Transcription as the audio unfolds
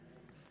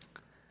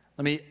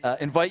Let me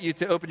invite you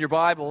to open your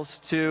Bibles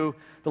to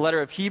the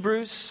letter of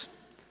Hebrews.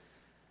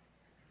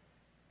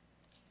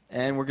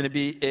 And we're going to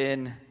be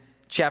in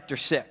chapter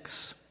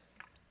 6.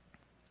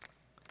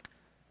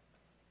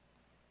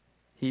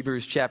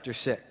 Hebrews chapter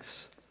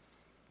 6.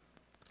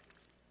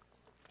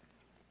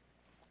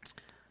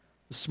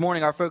 This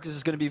morning our focus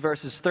is going to be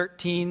verses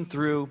 13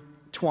 through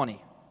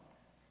 20.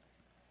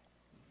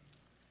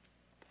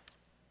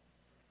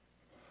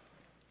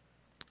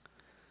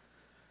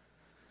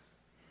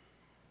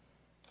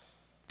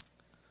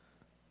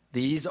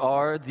 These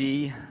are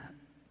the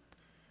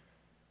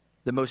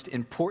most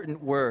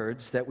important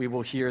words that we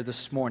will hear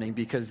this morning,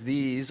 because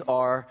these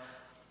are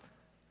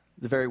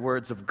the very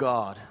words of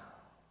God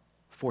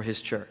for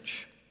his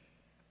church.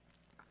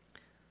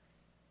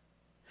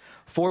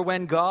 For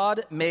when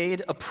God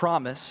made a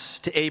promise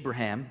to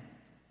Abraham,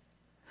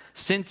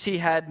 since he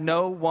had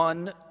no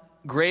one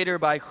greater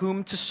by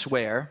whom to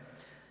swear,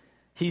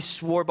 he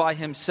swore by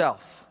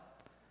himself,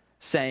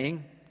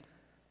 saying,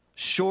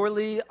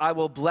 "Surely I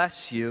will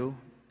bless you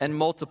and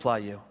multiply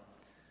you."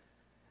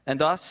 And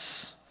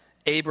thus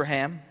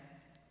Abraham,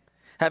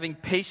 having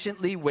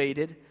patiently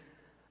waited,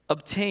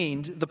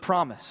 obtained the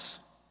promise.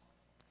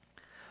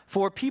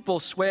 For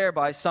people swear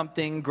by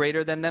something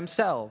greater than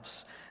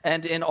themselves,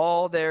 and in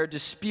all their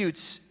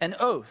disputes an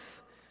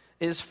oath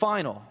is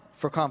final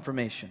for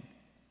confirmation.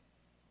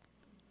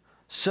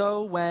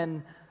 So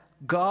when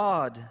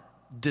God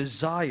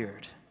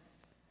desired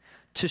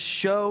to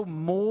show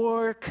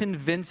more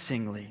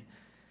convincingly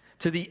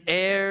to the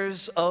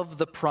heirs of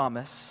the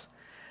promise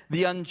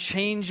the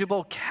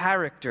unchangeable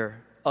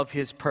character of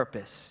his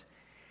purpose,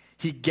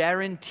 he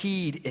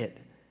guaranteed it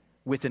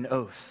with an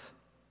oath,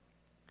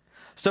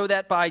 so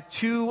that by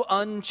two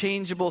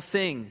unchangeable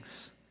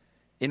things,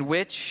 in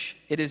which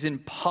it is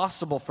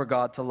impossible for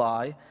God to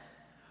lie,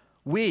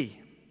 we,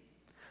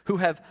 who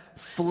have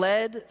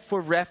fled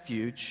for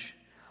refuge,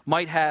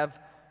 might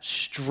have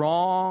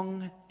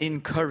strong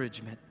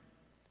encouragement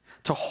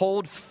to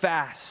hold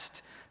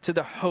fast to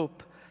the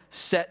hope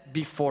set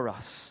before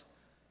us.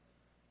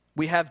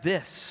 We have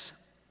this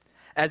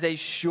as a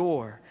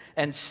sure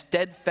and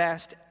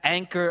steadfast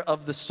anchor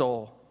of the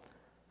soul,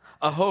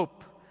 a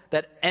hope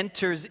that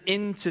enters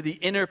into the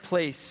inner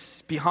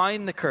place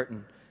behind the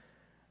curtain,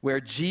 where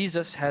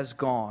Jesus has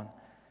gone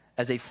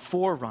as a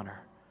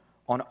forerunner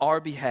on our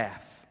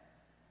behalf,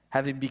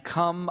 having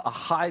become a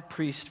high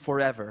priest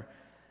forever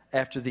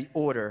after the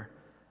order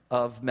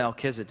of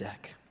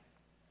Melchizedek.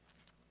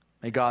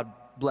 May God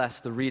bless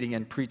the reading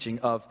and preaching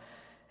of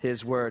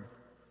his word.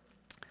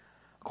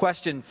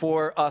 Question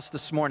for us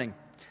this morning: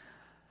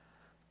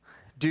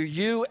 do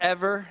you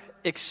ever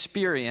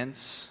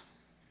experience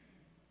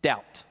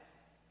doubt?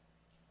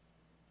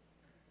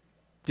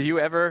 Do you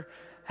ever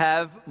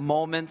have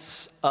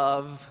moments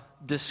of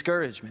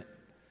discouragement?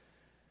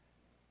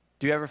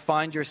 Do you ever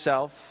find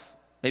yourself,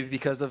 maybe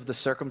because of the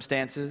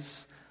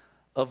circumstances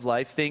of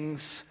life,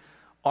 things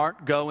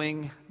aren't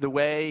going the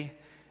way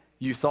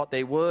you thought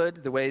they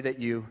would, the way that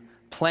you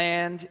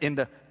planned, in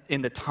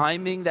the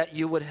timing that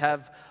you would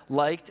have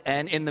liked,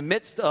 and in the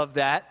midst of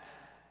that,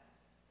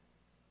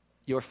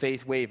 your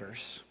faith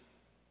wavers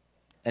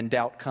and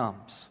doubt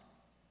comes?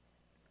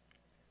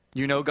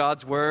 You know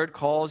God's word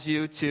calls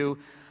you to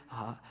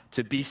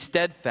be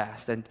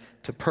steadfast and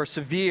to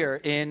persevere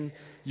in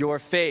your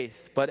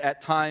faith, but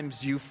at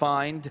times you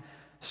find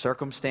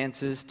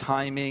circumstances,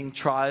 timing,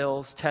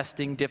 trials,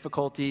 testing,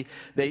 difficulty,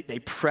 they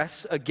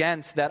press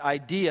against that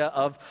idea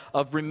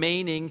of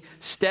remaining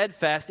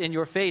steadfast in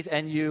your faith,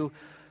 and you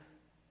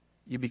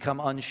become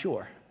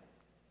unsure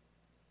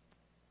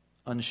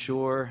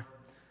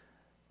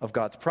of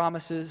God's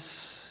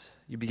promises.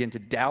 You begin to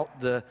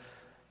doubt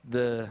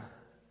the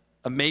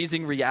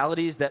amazing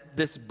realities that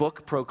this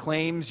book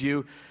proclaims.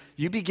 You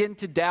begin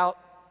to doubt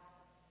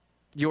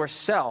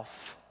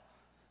yourself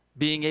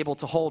being able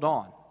to hold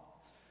on.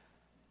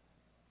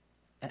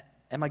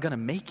 Am I going to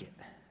make it?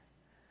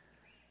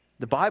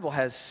 The Bible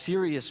has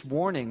serious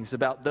warnings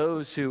about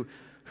those who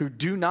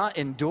do not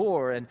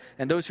endure and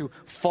those who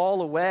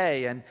fall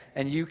away,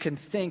 and you can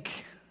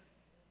think,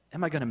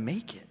 am I going to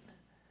make it?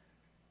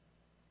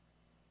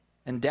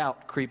 And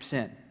doubt creeps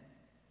in.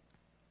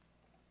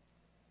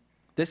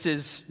 This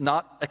is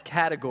not a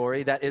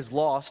category that is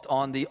lost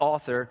on the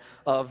author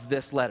of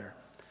this letter.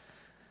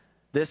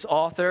 This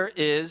author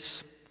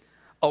is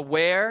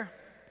aware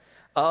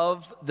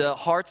of the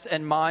hearts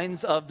and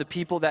minds of the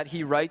people that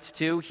he writes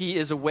to. He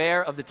is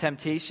aware of the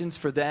temptations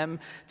for them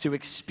to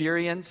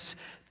experience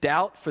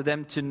doubt, for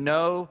them to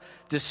know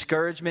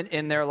discouragement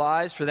in their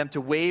lives, for them to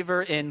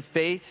waver in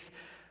faith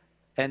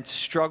and to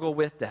struggle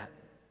with that.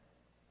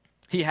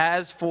 He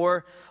has,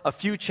 for a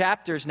few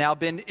chapters now,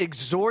 been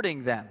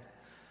exhorting them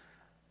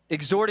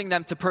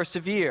to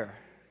persevere,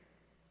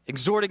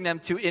 exhorting them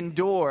to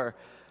endure,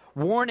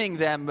 warning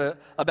them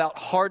about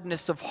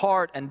hardness of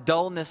heart and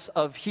dullness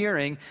of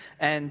hearing.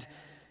 And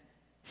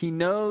he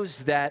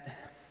knows that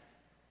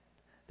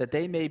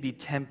they may be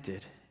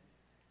tempted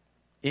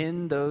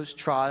in those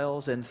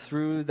trials and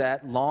through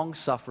that long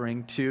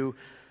suffering to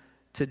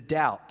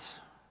doubt,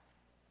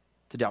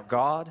 to doubt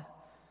God,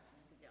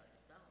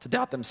 to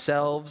doubt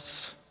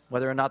themselves,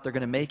 whether or not they're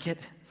going to make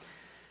it.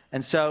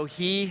 And so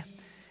he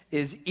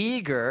is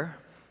eager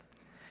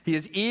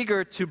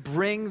to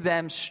bring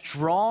them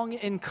strong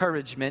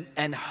encouragement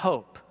and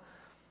hope.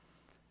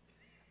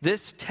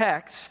 This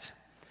text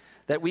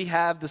that we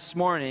have this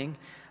morning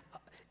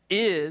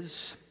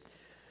is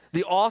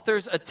the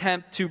author's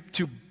attempt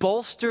to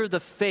bolster the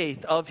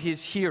faith of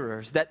his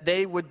hearers, that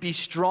they would be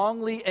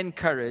strongly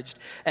encouraged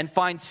and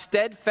find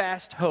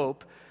steadfast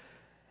hope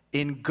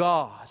in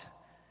God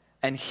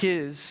and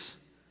his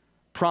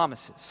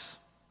promises.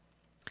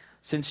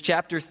 Since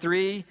chapter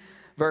 3,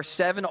 verse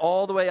 7,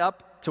 all the way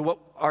up to what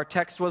our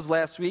text was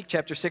last week,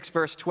 chapter 6,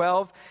 verse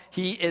 12,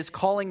 he is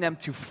calling them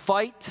to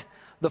fight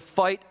the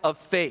fight of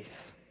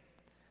faith.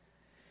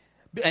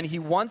 And he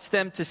wants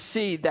them to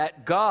see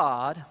that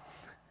God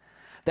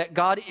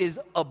is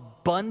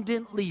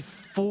abundantly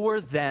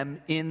for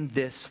them in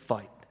this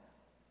fight.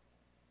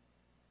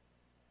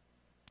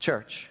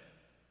 Church,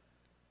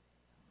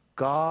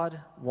 God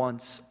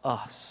wants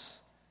us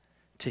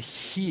to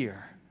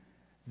hear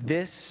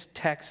this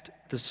text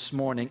this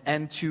morning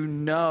and to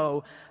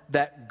know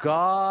that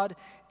God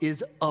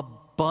is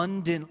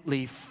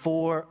abundantly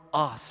for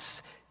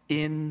us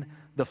in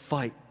the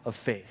fight of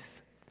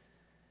faith.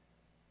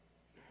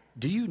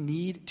 Do you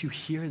need to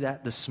hear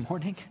that this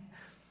morning?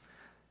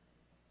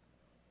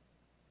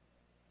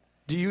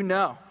 Do you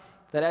know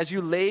that as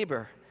you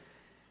labor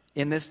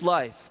in this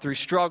life through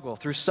struggle,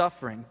 through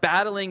suffering,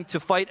 battling to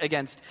fight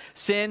against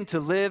sin, to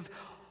live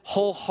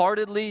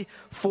wholeheartedly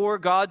for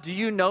God, do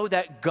you know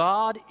that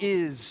God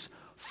is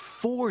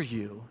for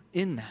you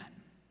in that?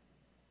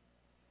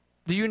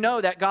 Do you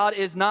know that God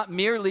is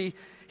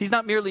He's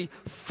not merely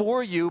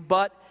for you,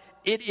 but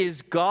it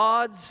is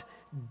God's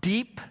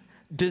deep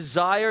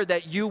desire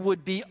that you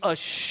would be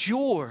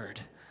assured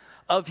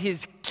of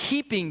his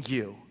keeping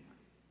you.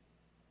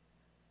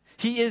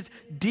 He is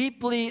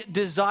deeply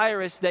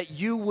desirous that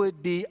you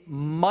would be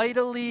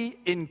mightily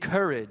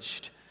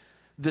encouraged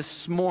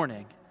this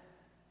morning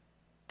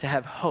to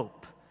have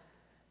hope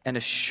and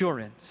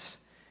assurance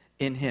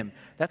in him.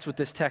 That's what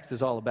this text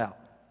is all about.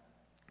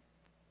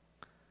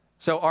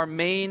 So our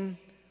main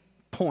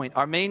point,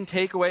 our main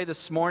takeaway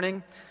this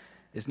morning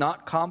is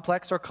not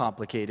complex or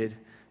complicated.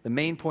 The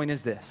main point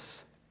is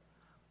this: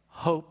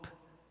 hope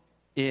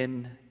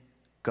in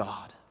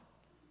God.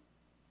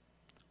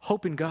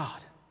 Hope in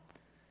God.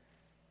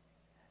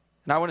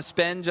 And I want to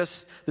spend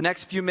just the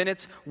next few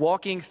minutes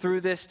walking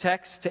through this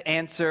text to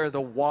answer the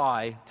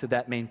why to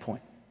that main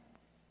point.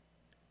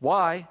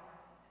 Why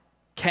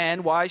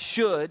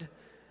should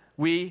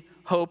we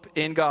hope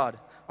in God?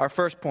 Our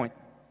first point: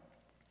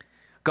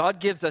 God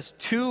gives us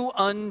two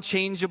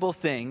unchangeable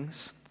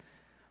things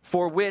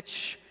for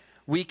which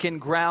we can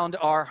ground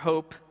our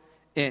hope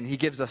in. He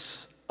gives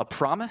us a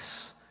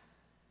promise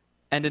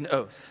and an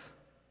oath.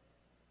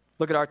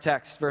 Look at our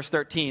text, verse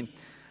 13.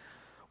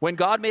 When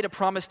God made a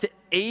promise to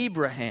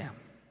Abraham,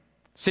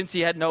 since he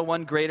had no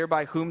one greater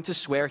by whom to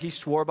swear, he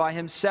swore by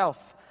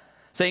himself,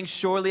 saying,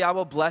 "Surely I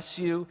will bless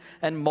you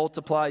and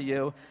multiply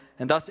you."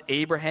 And thus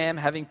Abraham,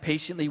 having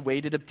patiently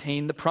waited,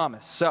 obtained the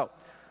promise. So,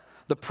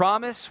 the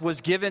promise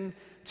was given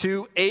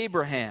to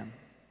Abraham.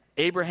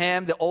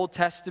 Abraham, the Old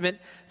Testament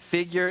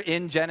figure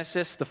in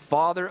Genesis, the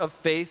father of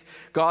faith.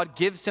 God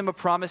gives him a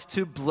promise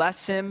to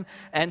bless him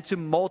and to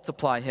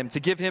multiply him, to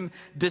give him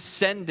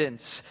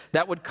descendants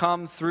that would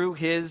come through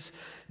his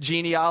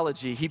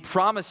genealogy. He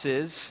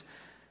promises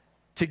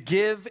to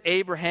give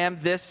Abraham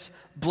this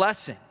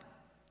blessing.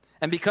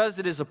 And because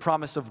it is a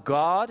promise of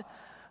God,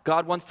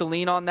 God wants to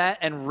lean on that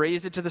and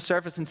raise it to the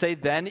surface and say,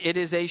 then it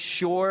is a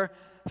sure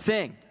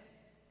thing.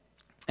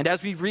 And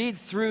as we read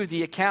through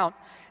the account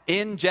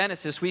in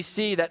Genesis, we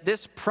see that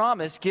this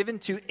promise given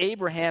to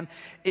Abraham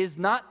is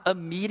not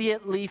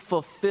immediately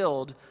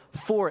fulfilled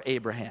for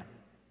Abraham.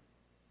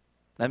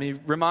 Let me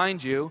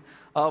remind you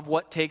of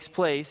what takes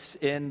place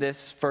in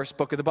this first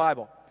book of the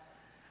Bible.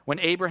 When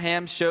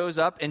Abraham shows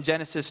up in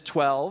Genesis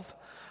 12,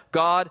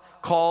 God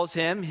calls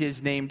him,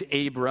 he's named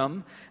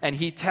Abram, and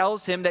he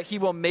tells him that he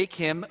will make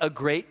him a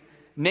great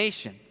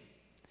nation.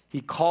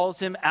 He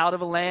calls him out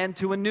of a land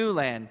to a new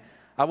land.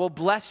 I will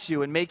bless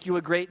you and make you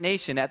a great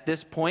nation. At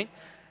this point,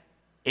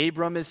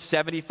 Abram is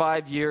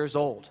 75 years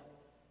old.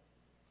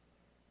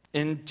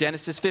 In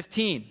Genesis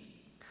 15,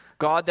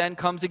 God then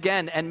comes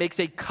again and makes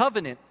a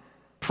covenant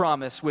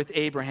promise with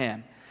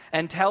Abraham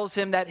and tells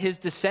him that his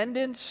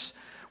descendants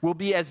will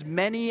be as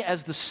many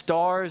as the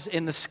stars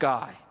in the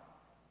sky.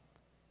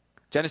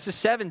 Genesis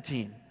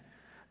 17,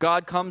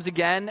 God comes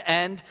again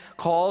and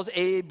calls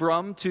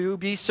Abram to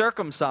be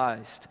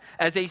circumcised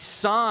as a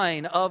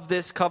sign of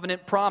this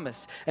covenant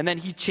promise. And then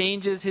he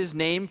changes his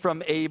name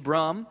from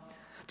Abram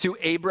to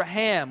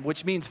Abraham,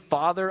 which means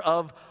father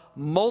of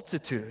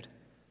multitude.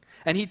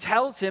 And he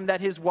tells him that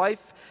his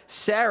wife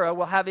Sarah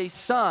will have a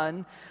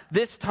son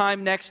this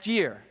time next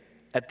year.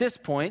 At this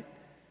point,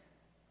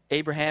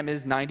 Abraham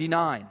is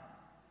 99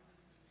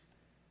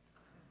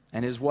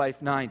 and his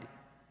wife 90.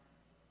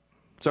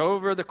 So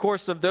over the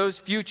course of those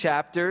few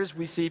chapters,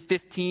 we see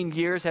 15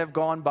 years have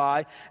gone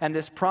by, and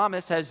this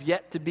promise has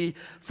yet to be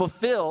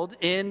fulfilled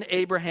in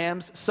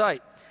Abraham's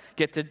sight.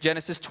 Get to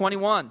Genesis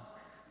 21.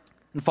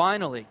 And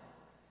finally,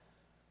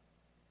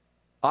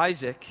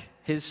 Isaac,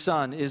 his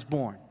son, is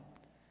born.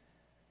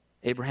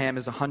 Abraham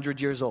is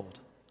 100 years old.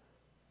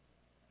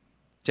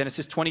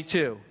 Genesis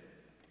 22.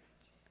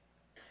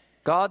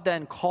 God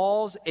then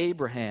calls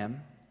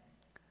Abraham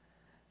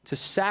to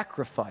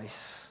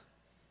sacrifice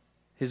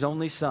his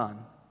only son,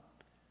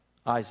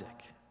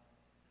 Isaac.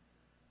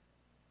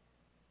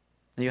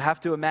 And you have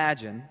to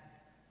imagine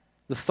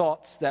the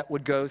thoughts that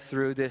would go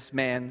through this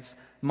man's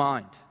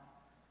mind.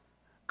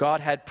 God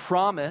had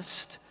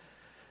promised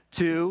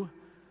to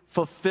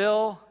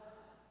fulfill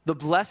the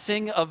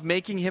blessing of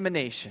making him a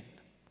nation.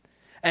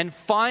 And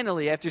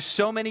finally, after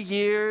so many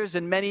years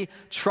and many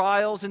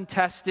trials and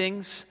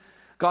testings,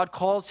 God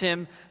calls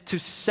him to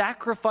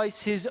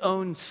sacrifice his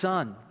own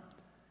son.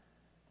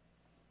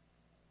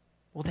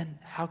 Well, then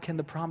how can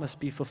the promise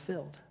be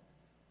fulfilled?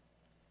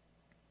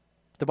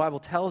 The Bible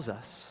tells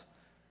us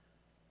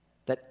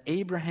that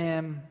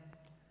Abraham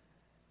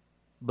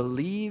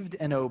believed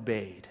and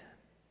obeyed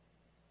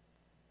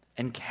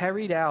and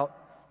carried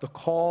out the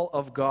call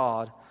of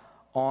God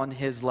on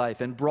his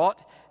life and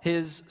brought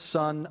his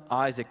son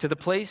Isaac to the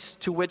place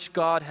to which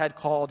God had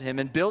called him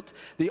and built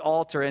the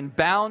altar and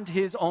bound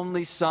his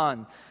only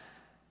son.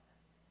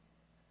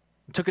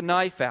 Took a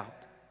knife out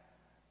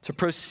to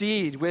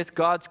proceed with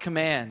God's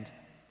command.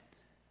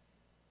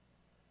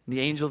 The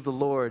angel of the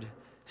Lord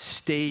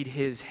stayed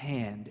his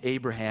hand.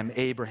 Abraham,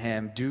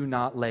 Abraham, do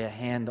not lay a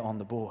hand on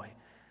the boy.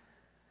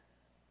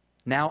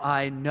 Now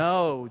I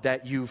know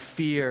that you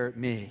fear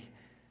me,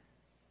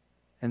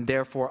 and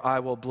therefore I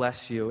will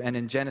bless you. And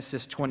in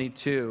Genesis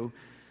 22,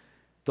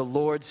 the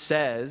Lord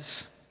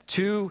says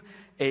to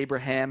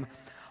Abraham,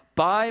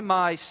 by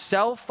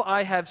myself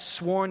I have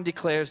sworn,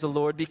 declares the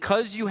Lord,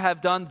 because you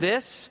have done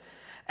this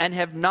and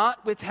have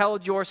not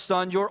withheld your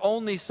son, your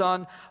only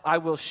son, I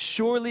will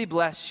surely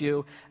bless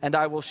you, and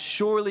I will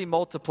surely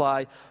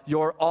multiply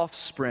your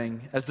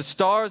offspring as the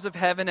stars of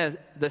heaven, as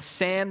the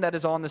sand that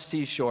is on the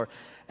seashore,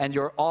 and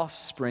your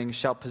offspring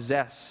shall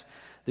possess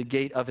the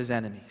gate of his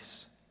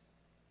enemies.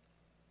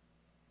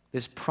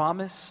 This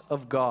promise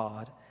of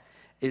God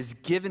is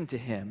given to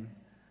him,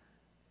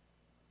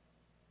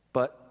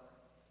 but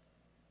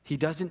he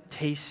doesn't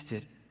taste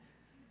it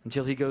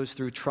until he goes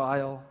through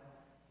trial,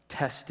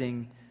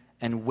 testing,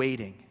 and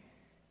waiting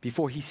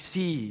before he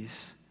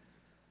sees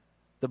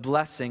the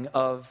blessing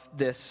of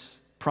this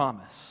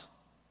promise.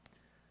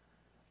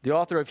 The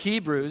author of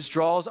Hebrews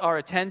draws our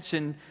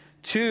attention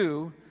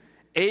to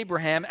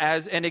Abraham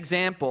as an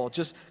example.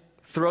 Just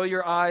throw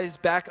your eyes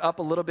back up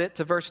a little bit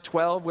to verse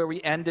 12 where we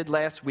ended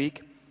last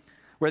week,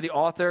 where the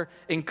author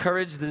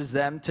encourages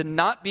them to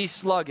not be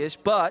sluggish,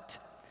 but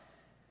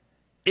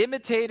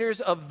imitators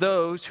of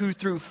those who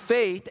through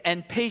faith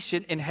and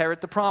patience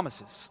inherit the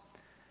promises.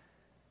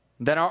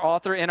 Then our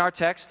author in our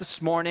text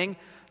this morning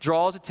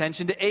draws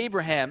attention to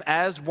Abraham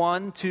as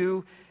one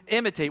to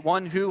imitate,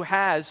 one who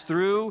has,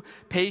 through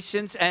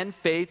patience and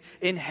faith,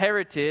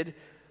 inherited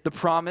the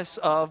promise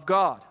of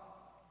God.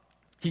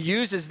 He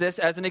uses this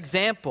as an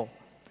example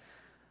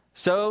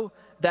so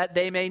that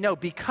they may know,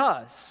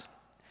 because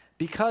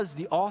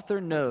the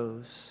author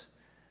knows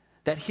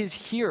that his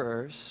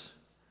hearers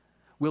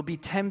will be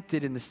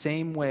tempted in the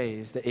same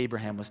ways that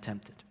Abraham was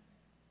tempted.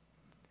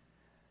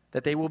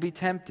 That they will be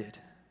tempted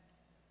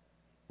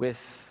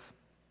with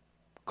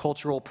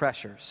cultural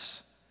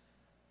pressures,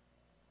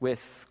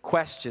 with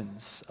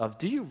questions of,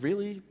 do you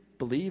really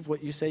believe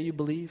what you say you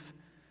believe?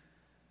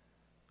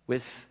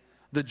 With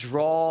the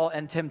draw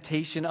and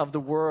temptation of the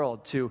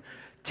world to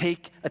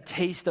take a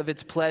taste of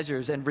its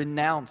pleasures and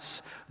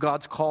renounce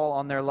God's call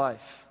on their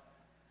life.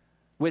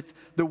 With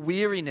the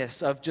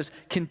weariness of just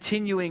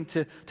continuing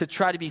to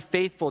try to be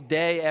faithful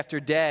day after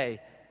day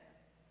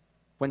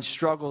when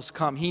struggles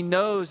come. He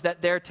knows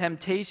that their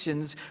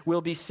temptations will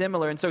be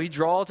similar, and so he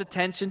draws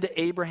attention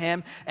to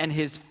Abraham and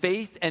his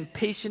faith and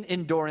patient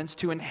endurance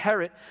to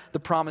inherit the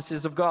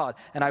promises of God.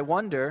 And I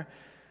wonder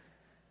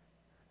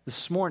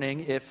this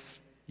morning if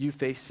you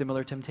face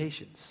similar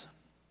temptations.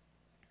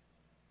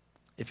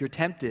 If you're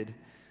tempted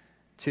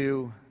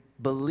to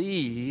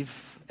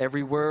believe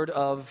every word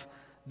of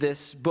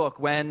this book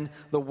when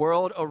the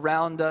world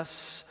around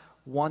us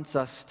wants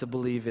us to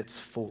believe it's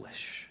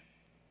foolish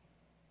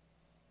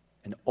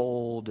and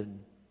old and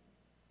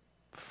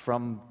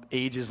from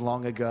ages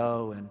long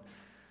ago. And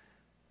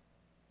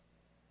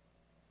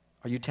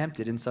are you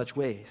tempted in such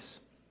ways?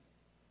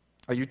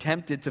 Are you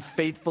tempted to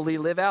faithfully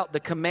live out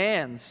the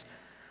commands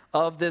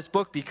of this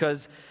book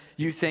because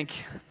you think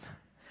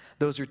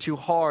those are too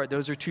hard,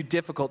 those are too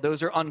difficult,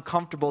 those are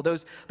uncomfortable,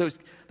 those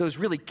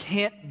really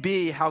can't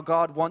be how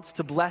God wants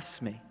to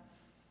bless me?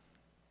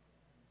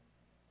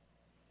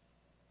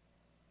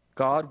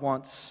 God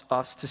wants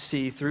us to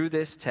see through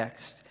this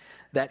text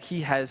that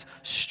he has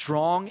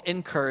strong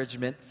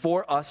encouragement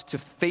for us to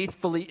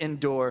faithfully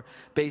endure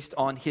based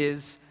on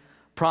his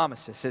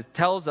promises. It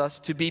tells us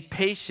to be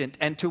patient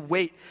and to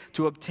wait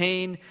to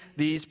obtain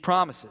these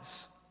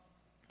promises.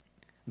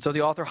 And so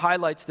the author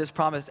highlights this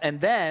promise,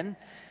 and then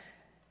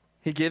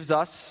he gives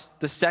us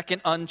the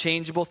second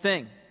unchangeable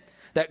thing,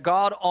 that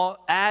God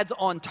adds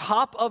on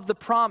top of the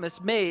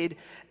promise made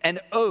an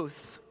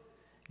oath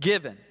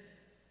given.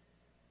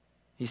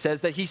 He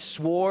says that he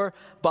swore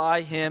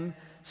by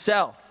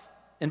himself.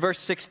 In verse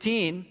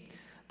 16,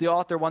 the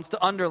author wants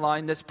to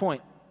underline this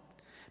point.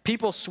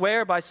 People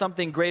swear by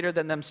something greater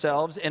than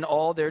themselves in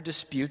all their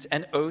disputes.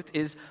 An oath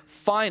is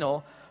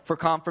final for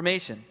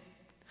confirmation.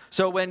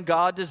 So when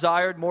God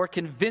desired more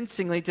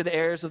convincingly to the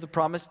heirs of the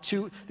promise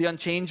to the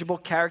unchangeable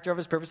character of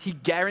his purpose, he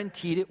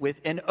guaranteed it with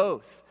an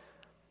oath.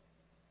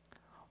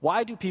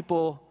 Why do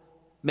people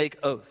make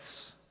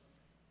oaths?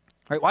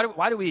 Right?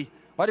 Why do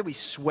we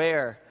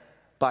swear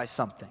by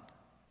something?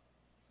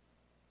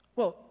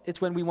 Well,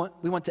 it's when we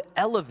want to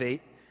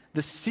elevate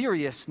the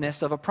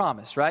seriousness of a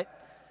promise, right?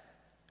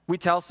 We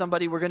tell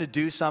somebody we're going to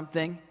do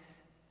something.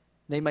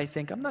 They may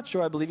think, I'm not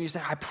sure I believe you. You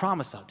say, I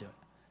promise I'll do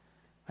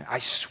it. I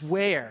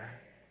swear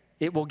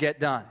it will get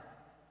done.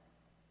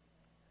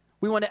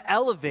 We want to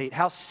elevate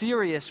how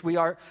serious we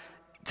are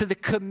to the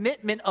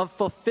commitment of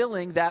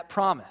fulfilling that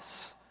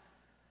promise.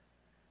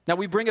 Now,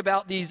 we bring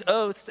about these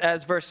oaths,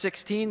 as verse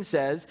 16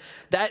 says,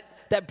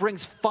 that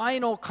brings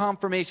final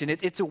confirmation.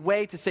 It's a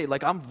way to say,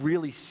 like, I'm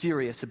really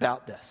serious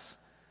about this.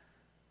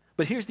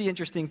 But here's the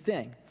interesting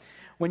thing.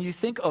 When you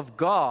think of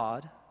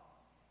God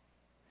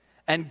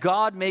and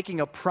God making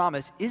a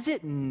promise, is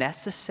it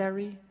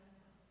necessary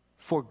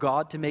for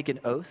God to make an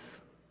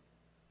oath?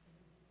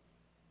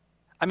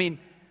 I mean,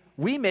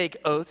 we make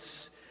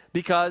oaths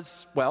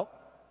because, well,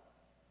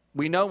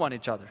 we know on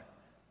each other.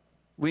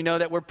 We know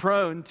that we're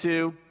prone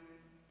to,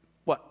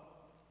 what?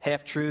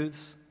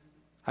 Half-truths,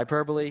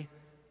 hyperbole,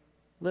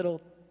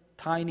 little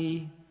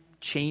tiny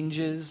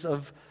changes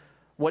of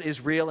what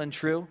is real and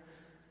true.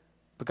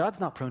 But God's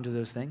not prone to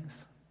those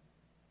things.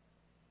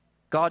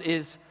 God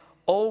is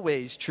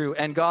always true,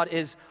 and God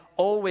is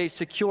always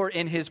secure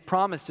in his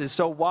promises.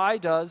 So why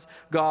does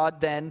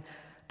God then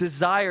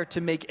desire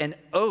to make an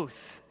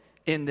oath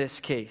in this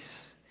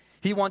case?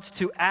 He wants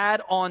to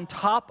add on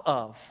top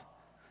of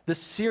the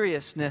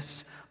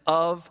seriousness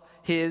of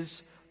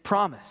his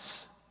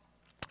promise.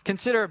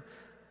 Consider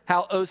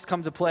how oaths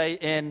come to play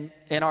in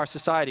our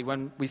society.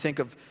 When we think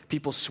of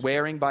people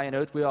swearing by an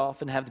oath, we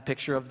often have the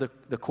picture of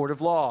the court of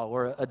law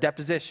or a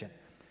deposition,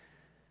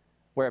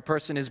 where a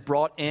person is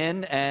brought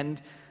in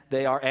and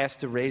they are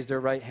asked to raise their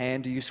right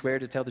hand. Do you swear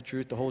to tell the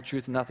truth, the whole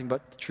truth, and nothing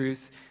but the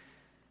truth?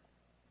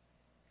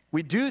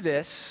 We do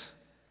this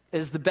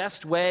as the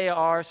best way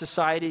our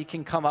society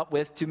can come up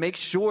with to make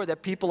sure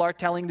that people are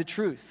telling the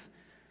truth.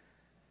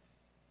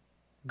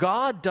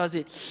 God does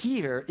it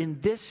here in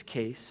this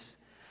case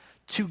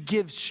to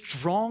give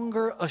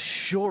stronger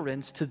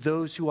assurance to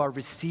those who are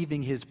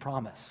receiving his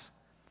promise.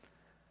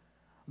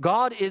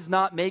 God is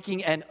not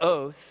making an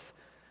oath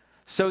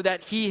so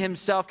that he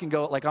himself can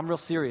go, like, I'm real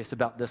serious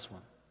about this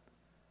one.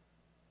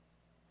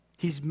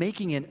 He's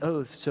making an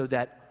oath so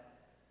that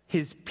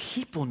his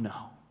people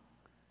know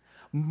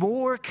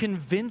more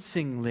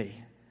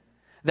convincingly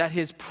that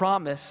his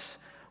promise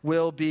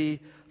will be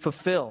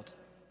fulfilled.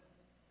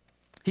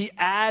 He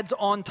adds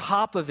on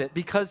top of it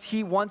because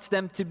he wants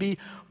them to be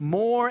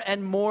more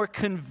and more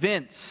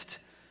convinced.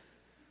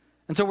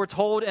 And so we're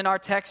told in our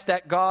text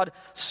that God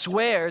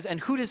swears, and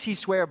who does he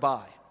swear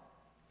by?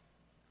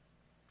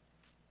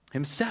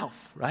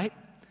 Himself, right?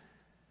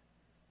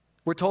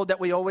 We're told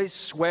that we always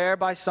swear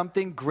by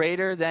something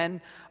greater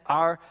than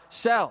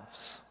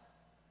ourselves.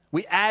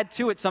 We add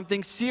to it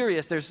something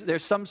serious.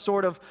 There's some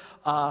sort of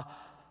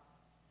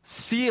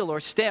seal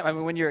or stamp. I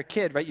mean, when you're a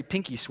kid, right, you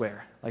pinky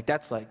swear. Like,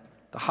 that's like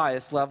the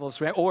highest level of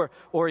swearing.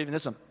 Or even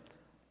this one,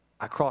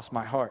 I cross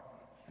my heart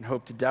and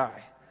hope to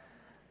die.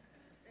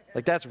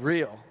 Like, that's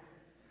real.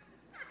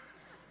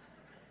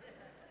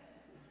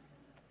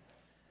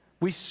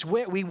 We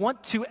swear, we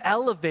want to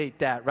elevate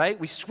that, right?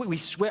 We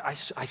swear, I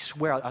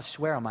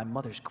swear on my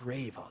mother's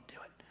grave I'll do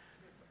it.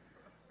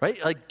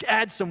 Right? Like,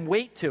 add some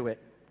weight to it.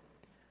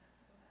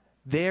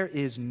 There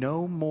is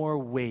no more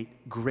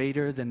weight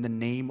greater than the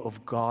name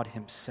of God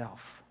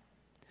himself.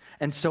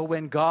 And so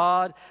when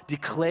God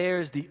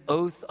declares the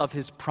oath of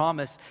his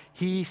promise,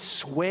 he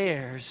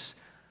swears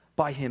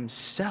by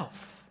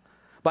himself,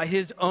 by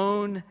his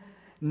own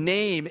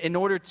name, in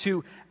order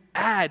to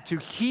add, to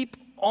heap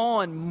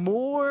on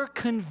more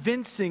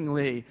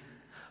convincingly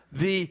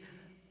the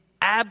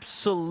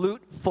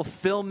absolute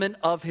fulfillment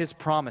of his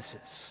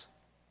promises.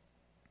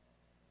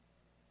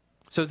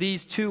 So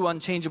these two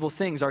unchangeable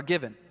things are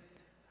given: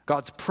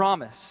 God's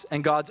promise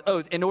and God's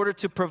oath, in order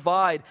to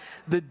provide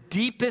the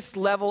deepest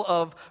level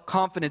of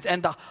confidence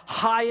and the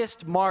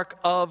highest mark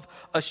of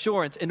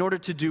assurance. In order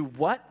to do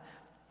what?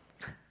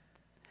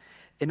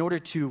 In order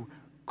to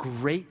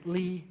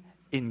greatly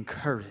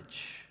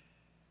encourage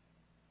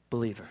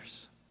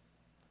believers.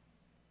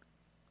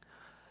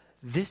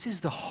 This is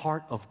the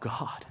heart of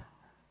God.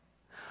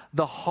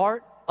 The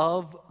heart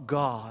of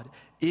God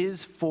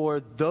is for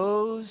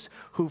those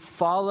who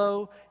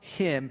follow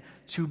him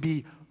to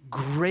be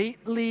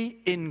greatly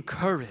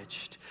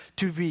encouraged,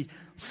 to be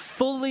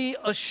fully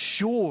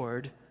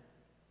assured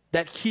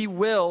that he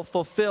will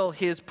fulfill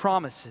his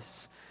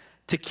promises,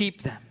 to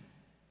keep them,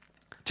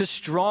 to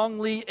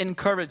strongly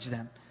encourage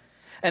them.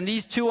 And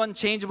these two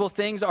unchangeable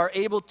things are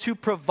able to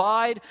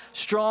provide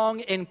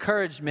strong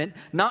encouragement,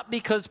 not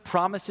because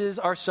promises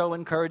are so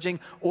encouraging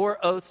or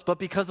oaths, but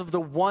because of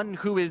the one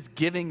who is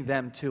giving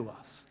them to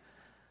us,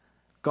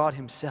 God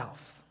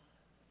himself.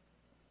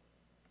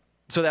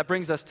 So that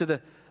brings us to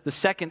the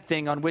second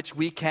thing on which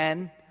we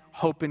can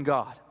hope in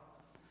God.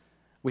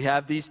 We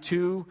have these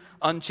two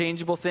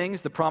unchangeable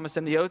things, the promise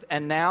and the oath,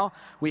 and now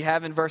we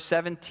have in verse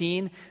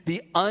 17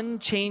 the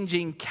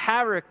unchanging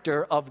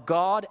character of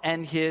God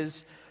and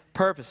his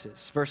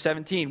purposes. Verse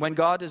 17, when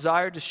God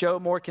desired to show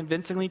more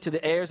convincingly to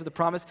the heirs of the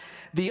promise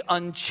the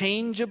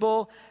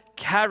unchangeable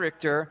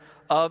character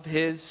of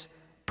his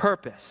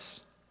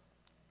purpose.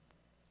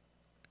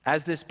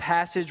 As this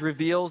passage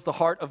reveals the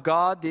heart of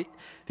God,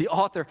 the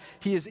author,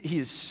 he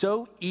is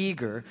so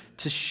eager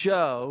to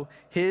show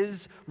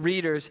his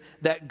readers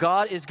that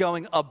God is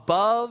going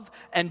above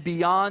and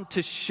beyond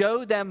to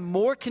show them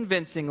more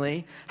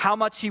convincingly how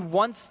much he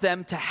wants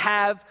them to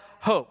have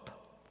hope.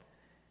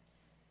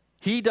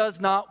 He does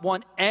not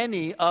want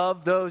any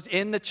of those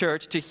in the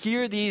church to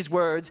hear these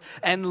words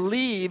and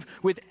leave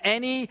with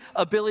any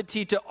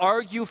ability to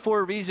argue for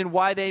a reason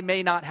why they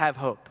may not have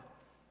hope.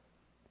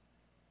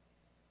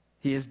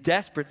 He is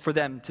desperate for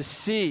them to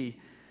see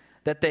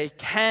that they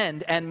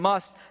can and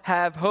must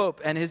have hope,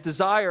 and his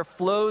desire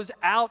flows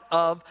out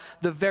of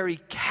the very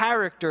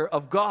character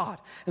of God.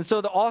 And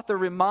so the author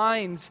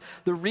reminds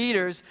the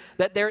readers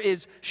that there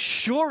is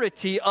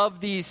surety of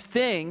these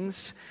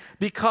things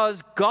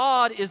because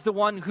God is the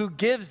one who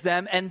gives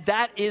them, and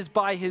that is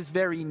by his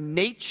very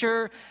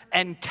nature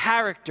and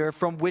character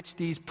from which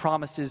these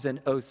promises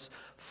and oaths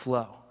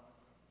flow.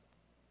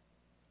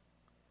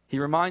 He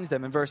reminds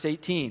them in verse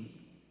 18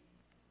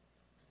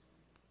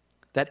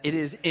 that it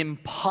is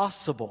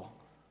impossible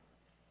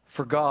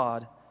for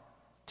God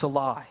to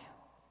lie.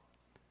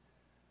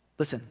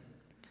 Listen,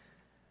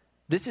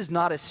 this is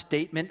not a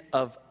statement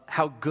of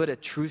how good a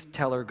truth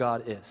teller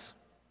God is.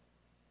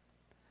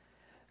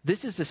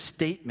 This is a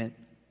statement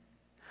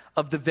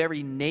of the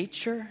very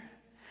nature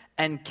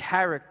and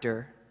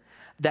character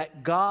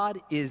that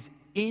God is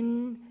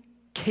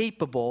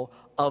incapable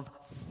of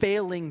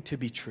failing to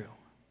be true.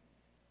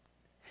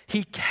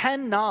 He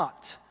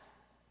cannot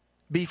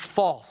be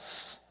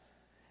false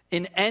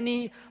in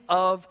any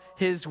of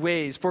his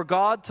ways. For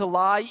God to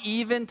lie,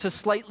 even to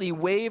slightly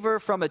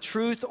waver from a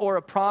truth or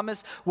a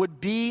promise,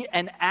 would be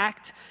an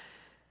act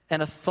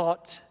and a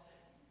thought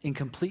in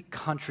complete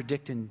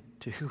contradiction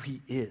to who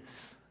he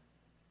is.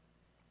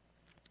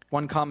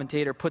 One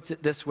commentator puts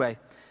it this way.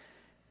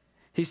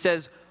 He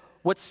says,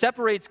 what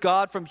separates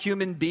God from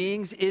human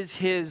beings is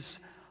his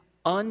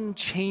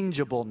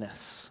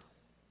unchangeableness.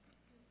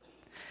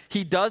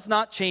 He does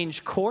not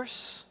change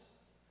course,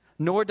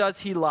 nor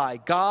does he lie.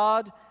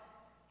 God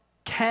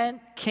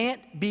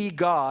can't be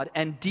God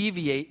and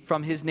deviate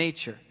from his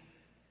nature.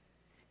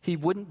 He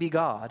wouldn't be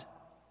God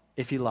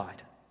if he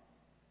lied.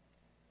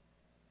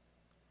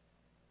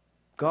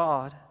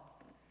 God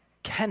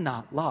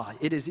cannot lie.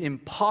 It is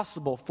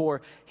impossible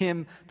for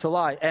him to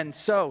lie. And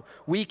so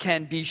we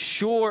can be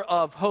sure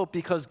of hope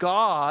because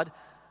God,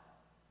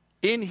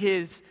 in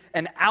his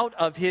and out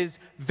of his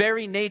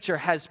very nature,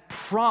 has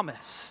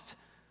promised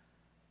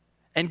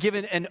and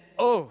given an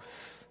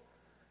oath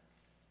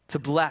to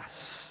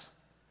bless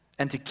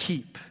and to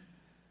keep.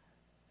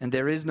 And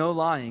there is no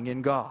lying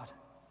in God.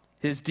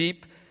 His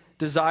deep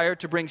desire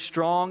to bring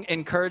strong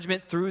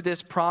encouragement through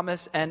this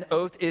promise and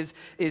oath is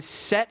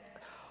set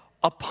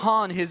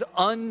upon his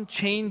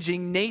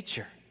unchanging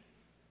nature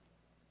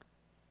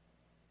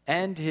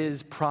and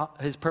his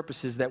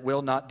purposes that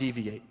will not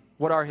deviate.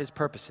 What are his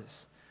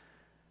purposes?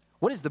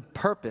 What is the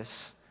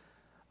purpose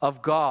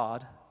of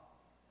God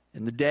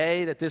in the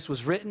day that this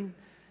was written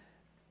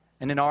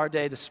and in our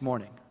day this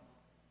morning?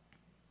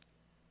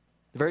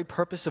 The very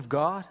purpose of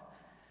God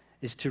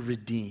is to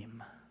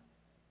redeem.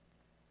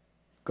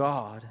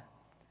 God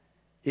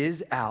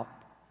is out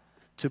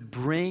to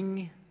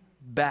bring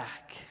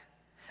back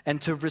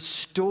and to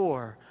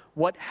restore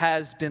what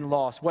has been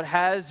lost, what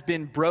has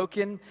been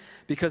broken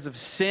because of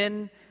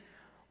sin,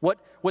 what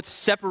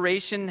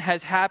separation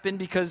has happened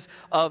because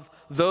of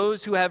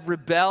those who have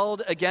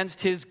rebelled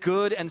against his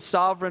good and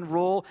sovereign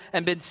rule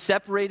and been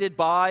separated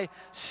by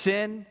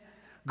sin.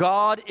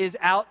 God is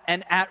out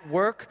and at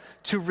work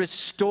to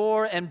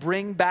restore and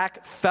bring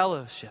back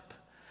fellowship,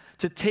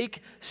 to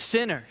take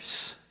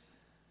sinners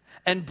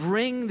and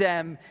bring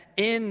them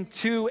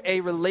into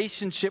a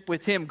relationship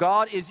with him.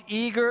 God is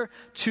eager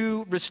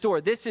to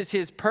restore. This is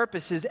his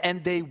purposes,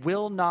 and they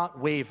will not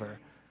waver,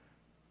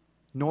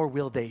 nor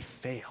will they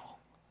fail.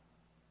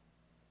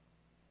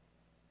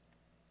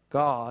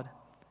 God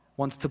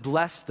wants to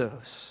bless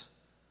those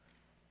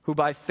who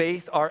by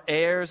faith are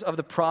heirs of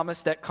the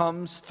promise that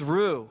comes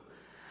through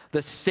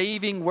the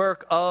saving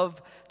work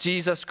of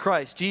Jesus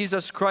Christ.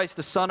 Jesus Christ,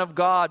 the Son of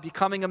God,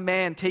 becoming a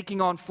man,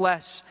 taking on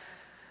flesh,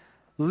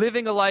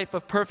 living a life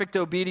of perfect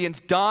obedience,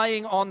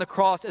 dying on the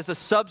cross as a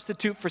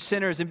substitute for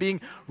sinners, and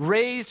being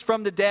raised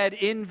from the dead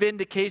in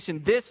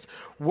vindication. This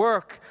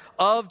work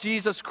of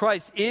Jesus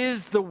Christ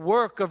is the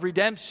work of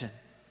redemption.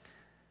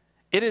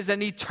 It is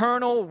an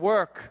eternal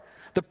work,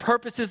 the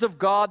purposes of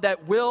God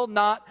that will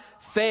not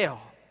fail.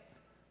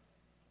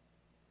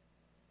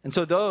 And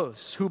so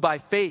those who by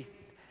faith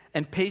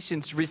and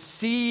patience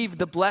receive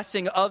the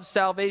blessing of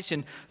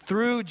salvation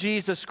through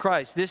Jesus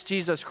Christ, this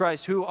Jesus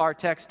Christ, who our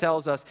text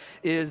tells us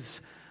is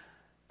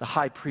the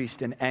high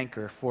priest and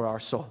anchor for our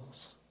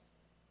souls.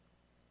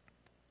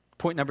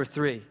 Point number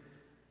 3,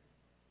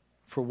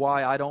 for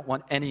why I don't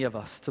want any of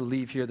us to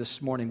leave here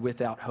this morning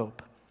without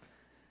hope.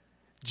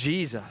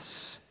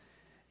 Jesus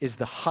is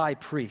the high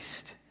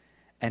priest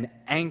and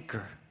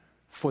anchor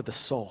for the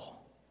soul.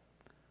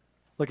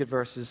 Look at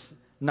verses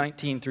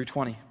 19 through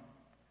 20.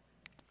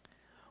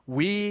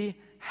 We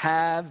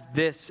have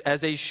this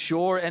as a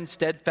sure and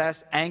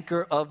steadfast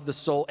anchor of the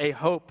soul, a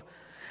hope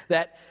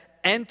that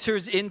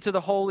enters into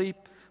the holy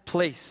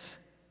place,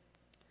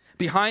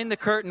 behind the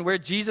curtain where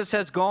Jesus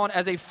has gone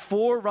as a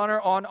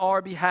forerunner on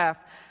our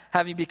behalf,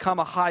 having become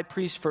a high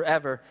priest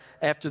forever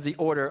after the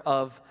order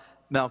of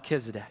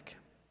Melchizedek.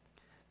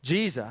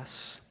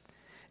 Jesus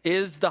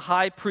is the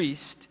high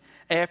priest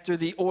after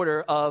the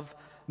order of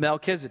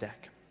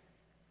Melchizedek.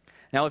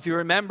 Now, if you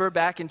remember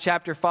back in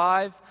chapter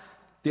 5,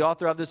 the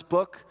author of this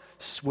book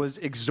was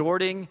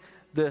exhorting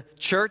the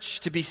church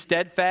to be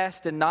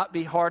steadfast and not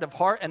be hard of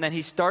heart. And then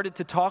he started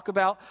to talk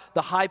about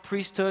the high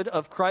priesthood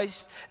of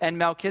Christ and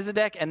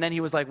Melchizedek. And then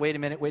he was like, wait a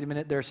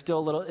minute, they're still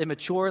a little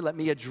immature. Let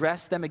me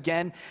address them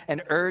again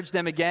and urge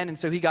them again. And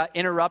so he got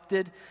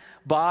interrupted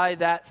by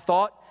that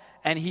thought.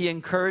 And he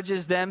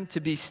encourages them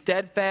to be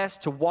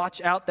steadfast, to watch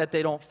out that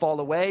they don't fall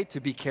away, to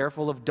be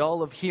careful of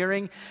dull of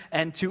hearing,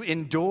 and to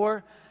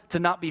endure, to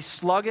not be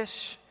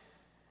sluggish.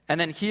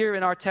 And then here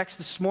in our text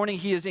this morning,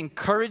 he is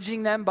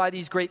encouraging them by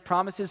these great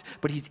promises,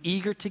 but he's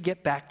eager to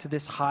get back to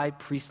this high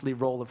priestly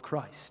role of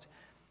Christ.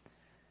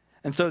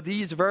 And so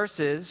these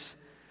verses,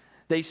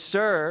 they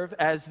serve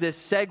as this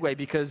segue,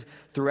 because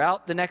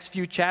throughout the next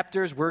few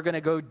chapters, we're going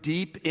to go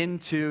deep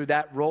into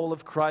that role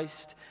of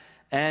Christ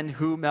and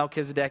who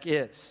Melchizedek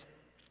is.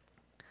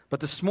 But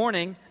this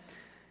morning,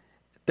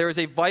 there is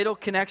a vital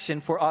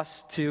connection for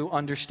us to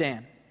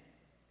understand.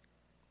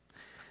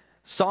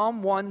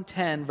 Psalm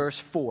 110, verse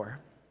 4.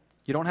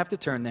 You don't have to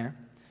turn there.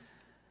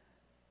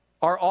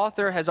 Our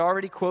author has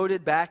already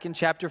quoted back in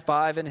chapter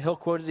 5, and he'll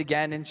quote it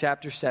again in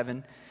chapter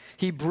 7.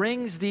 He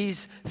brings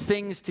these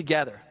things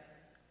together.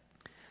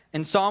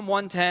 In Psalm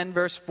 110,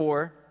 verse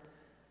 4,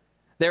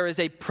 there is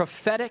a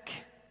prophetic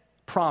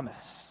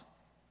promise,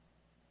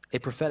 a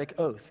prophetic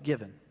oath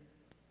given.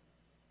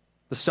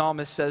 The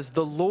psalmist says,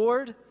 "The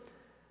Lord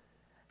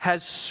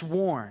has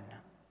sworn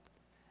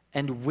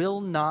and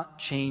will not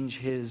change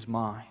his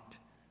mind.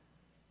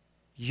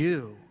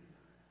 You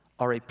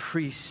are a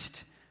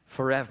priest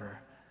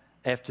forever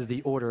after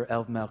the order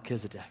of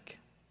Melchizedek."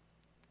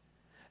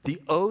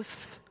 The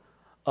oath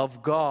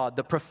of God,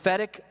 the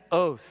prophetic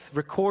oath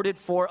recorded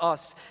for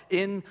us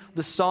in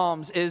the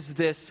Psalms, is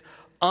this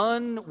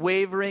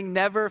unwavering,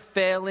 never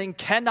failing,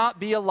 cannot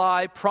be a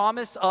lie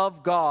promise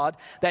of God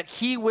that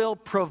he will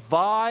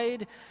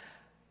provide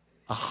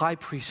a high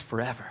priest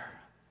forever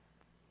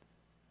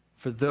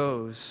for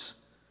those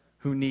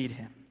who need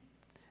him.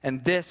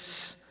 And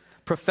this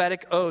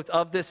prophetic oath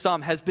of this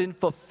psalm has been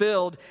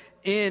fulfilled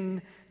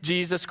in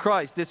Jesus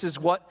Christ. This is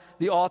what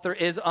the author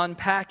is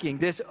unpacking.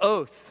 This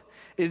oath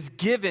is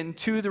given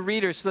to the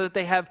readers so that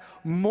they have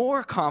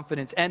more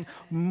confidence and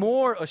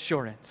more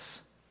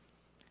assurance.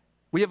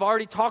 We have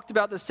already talked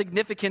about the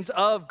significance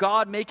of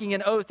God making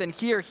an oath, and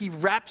here he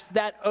wraps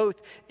that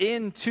oath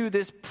into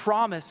this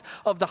promise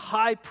of the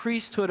high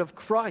priesthood of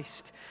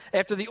Christ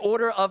after the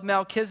order of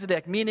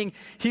Melchizedek, meaning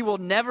he will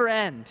never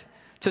end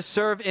to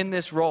serve in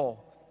this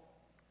role.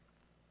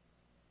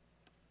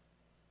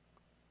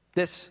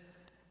 This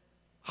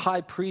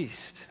high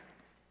priest,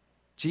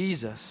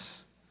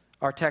 Jesus,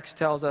 our text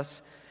tells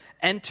us,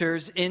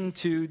 enters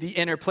into the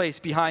inner place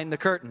behind the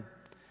curtain.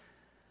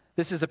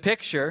 This is a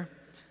picture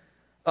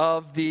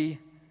of the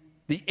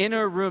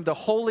inner room, the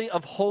Holy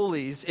of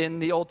Holies in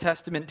the Old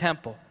Testament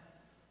temple,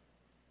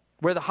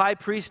 where the high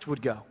priest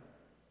would go,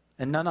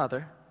 and none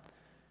other.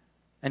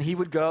 And he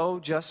would go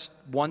just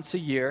once a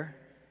year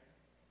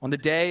on the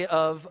Day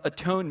of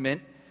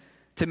Atonement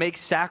to make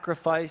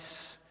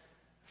sacrifice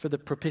for the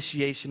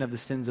propitiation of the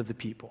sins of the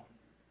people.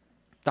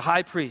 The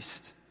high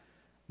priest,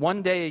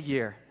 one day a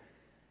year,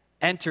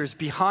 enters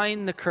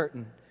behind the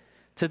curtain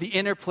to the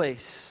inner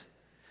place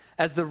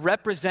as the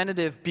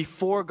representative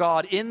before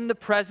God, in the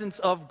presence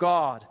of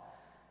God,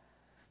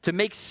 to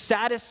make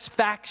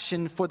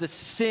satisfaction for the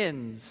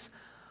sins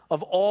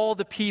of all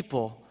the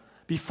people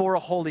before a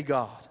holy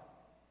God.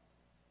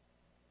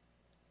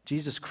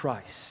 Jesus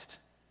Christ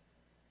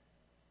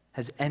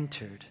has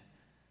entered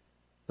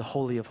the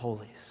Holy of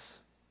Holies.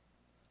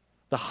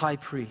 The high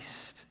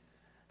priest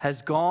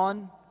has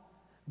gone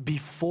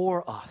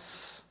before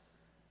us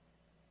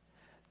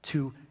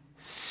to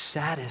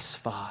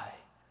satisfy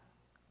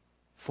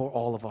for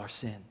all of our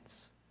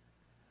sins,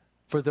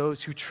 for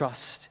those who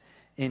trust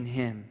in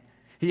him.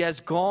 He has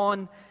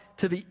gone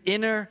to the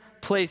inner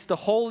place, the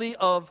Holy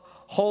of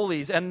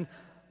Holies. And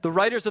the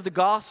writers of the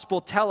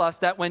gospel tell us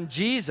that when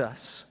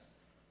Jesus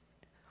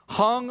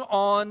hung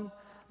on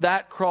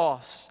that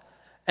cross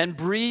and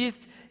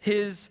breathed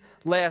his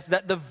last,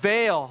 that the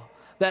veil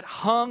that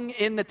hung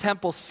in the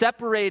temple,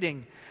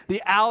 separating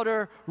the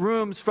outer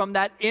rooms from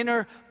that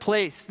inner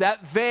place,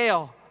 that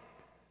veil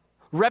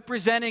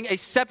representing a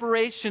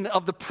separation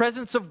of the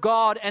presence of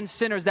God and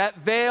sinners, that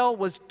veil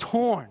was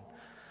torn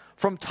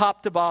from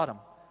top to bottom,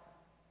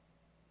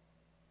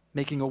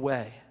 making a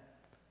way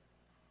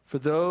for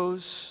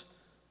those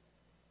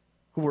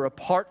who were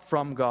apart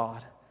from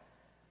God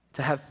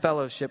to have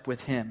fellowship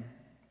with him.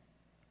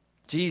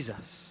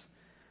 Jesus,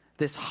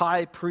 this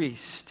high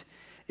priest,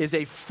 is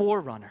a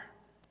forerunner.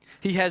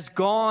 He has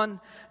gone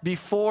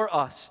before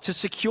us to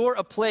secure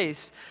a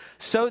place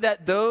so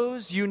that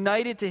those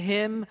united to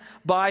him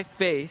by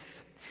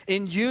faith,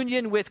 in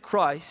union with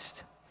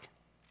Christ,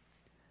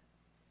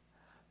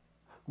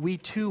 we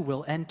too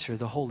will enter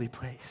the holy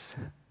place.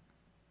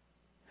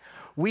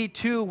 We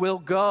too will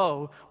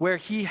go where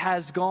he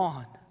has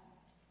gone,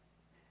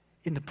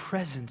 in the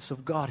presence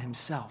of God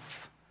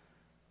himself.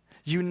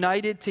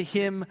 United to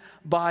him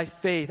by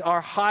faith,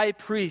 our high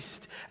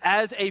priest,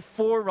 as a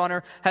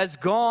forerunner, has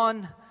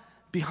gone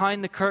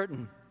behind the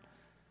curtain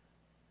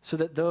so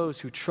that those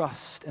who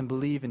trust and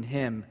believe in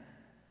him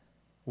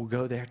will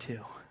go there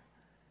too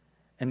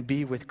and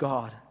be with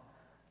God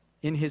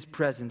in his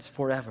presence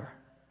forever.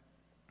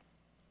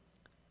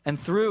 And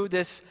through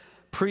this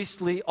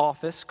priestly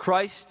office,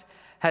 Christ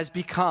has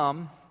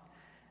become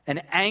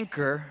an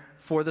anchor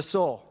for the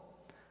soul.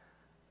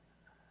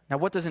 Now,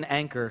 what does an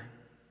anchor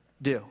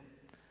do?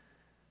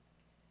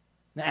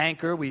 An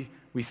anchor, we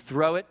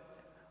throw it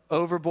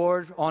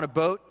overboard on a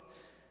boat.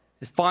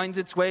 It finds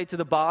its way to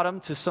the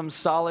bottom, to some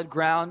solid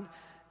ground,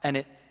 and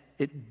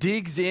it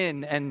digs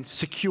in and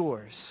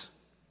secures.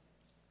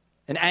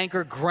 An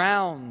anchor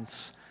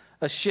grounds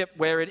a ship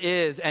where it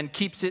is and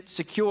keeps it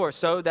secure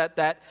so that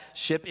that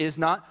ship is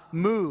not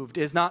moved,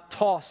 is not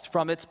tossed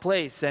from its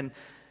place, and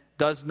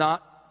does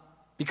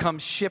not become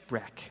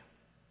shipwreck.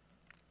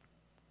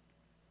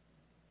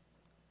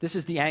 This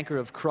is the anchor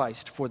of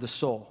Christ for the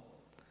soul.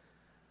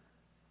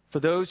 For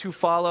those who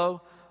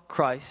follow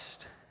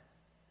Christ,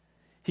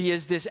 he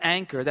is this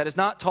anchor that is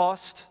not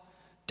tossed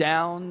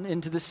down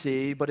into the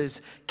sea, but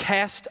is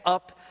cast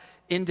up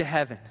into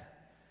heaven,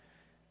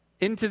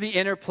 into the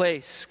inner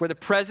place where the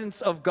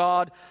presence of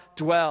God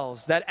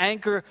dwells. That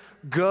anchor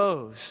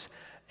goes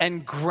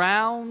and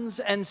grounds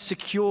and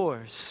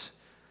secures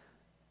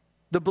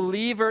the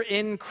believer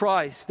in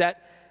Christ, that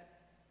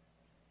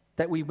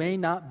we may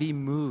not be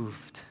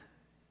moved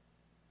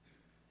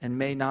and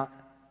may not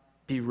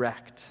be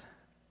wrecked.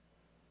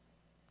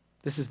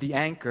 This is the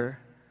anchor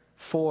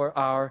for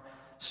our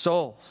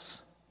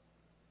souls.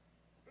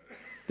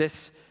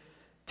 This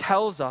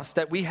tells us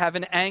that we have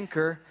an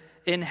anchor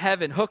in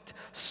heaven, hooked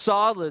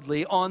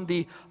solidly on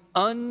the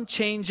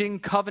unchanging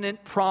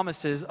covenant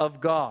promises of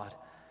God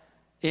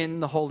in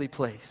the holy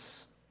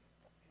place.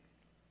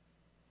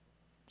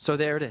 So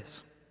there it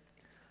is.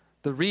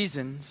 The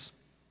reasons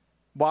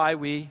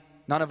why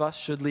none of us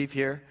should leave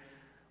here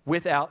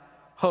without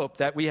hope,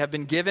 that we have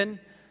been given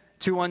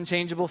two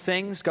unchangeable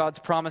things, God's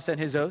promise and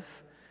his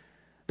oath,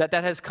 that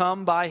has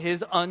come by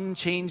his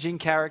unchanging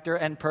character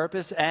and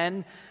purpose,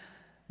 and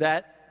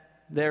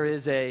that there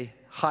is a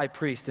high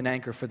priest, an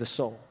anchor for the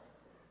soul.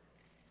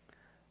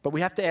 But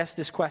we have to ask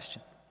this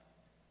question: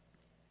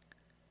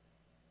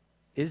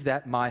 is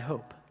that my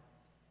hope?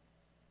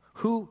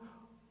 Who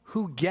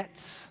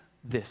gets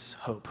this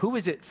hope? Who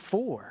is it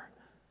for?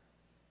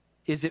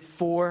 Is it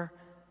for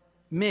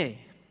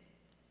me?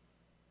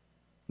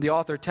 The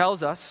author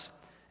tells us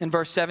in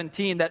verse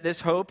 17 that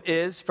this hope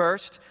is,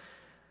 first,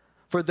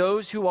 for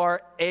those who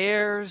are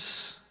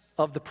heirs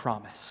of the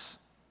promise.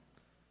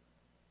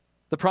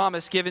 The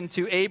promise given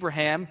to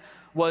Abraham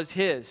was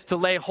his, to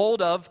lay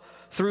hold of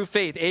through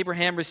faith.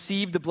 Abraham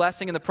received the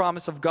blessing and the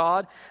promise of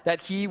God that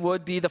he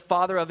would be the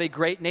father of a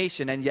great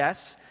nation. And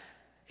yes,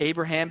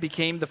 Abraham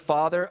became the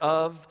father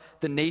of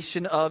the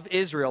nation of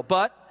Israel.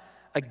 But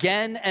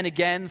again and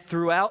again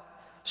throughout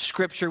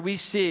Scripture, we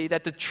see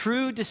that the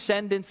true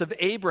descendants of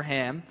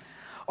Abraham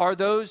are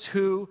those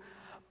who,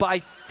 by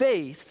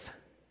faith,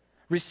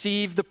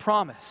 receive the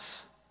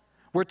promise.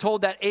 We're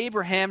told that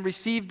Abraham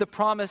received the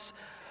promise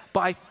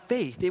by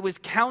faith. It was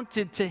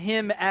counted to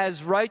him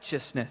as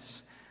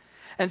righteousness.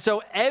 And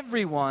so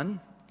everyone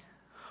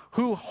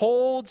who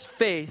holds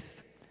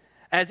faith,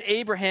 as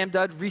Abraham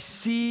did,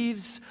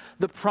 receives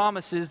the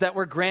promises that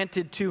were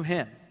granted to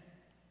him.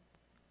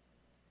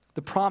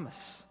 The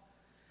promise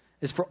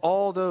is for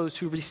all those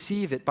who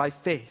receive it by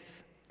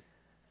faith,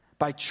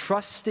 by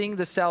trusting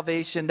the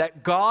salvation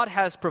that God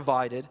has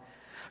provided,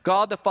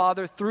 God the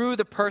Father, through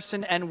the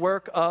person and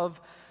work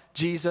of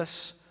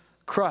Jesus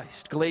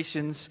Christ.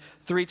 Galatians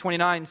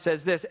 3:29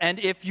 says this, "And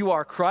if you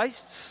are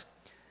Christ's,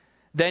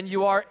 then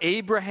you are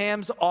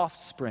Abraham's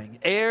offspring,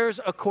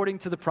 heirs according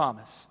to the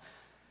promise."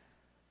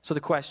 So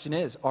the question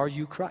is, are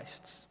you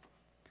Christ's?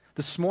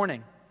 This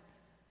morning,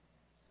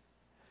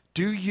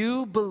 do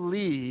you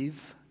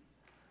believe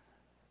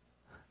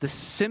the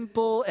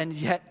simple and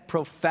yet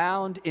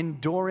profound,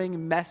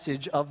 enduring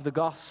message of the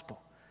gospel?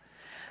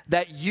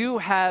 That you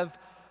have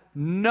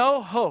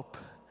no hope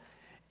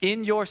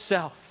in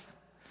yourself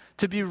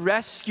to be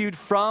rescued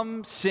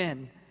from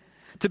sin,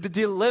 to be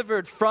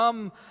delivered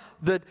from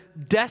the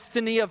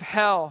destiny of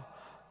hell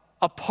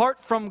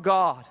apart from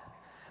God,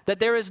 that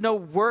there is no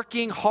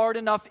working hard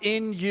enough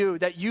in you,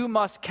 that you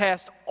must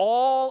cast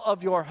all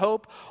of your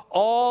hope,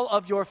 all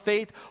of your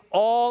faith,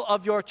 all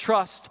of your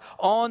trust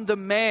on the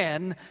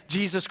man,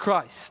 Jesus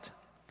Christ,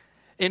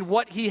 in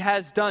what he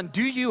has done.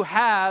 Do you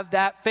have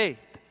that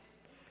faith?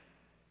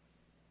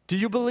 Do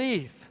you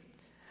believe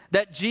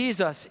that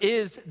Jesus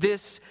is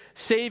this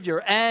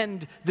Savior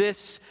and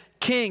this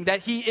King,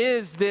 that he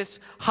is this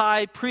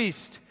high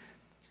priest?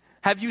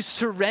 Have you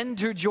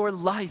surrendered your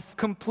life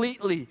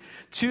completely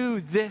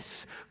to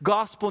this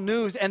gospel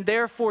news and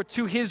therefore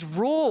to his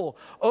rule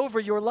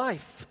over your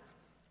life?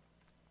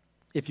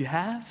 If you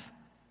have,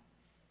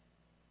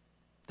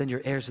 then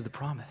you're heirs of the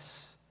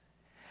promise.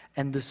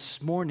 And this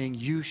morning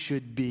you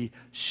should be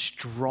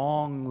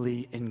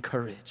strongly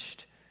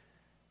encouraged,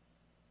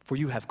 for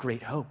you have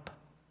great hope.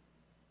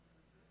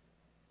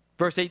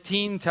 Verse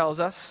 18 tells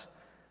us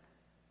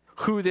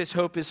who this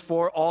hope is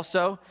for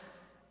also.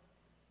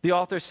 The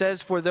author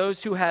says, "For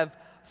those who have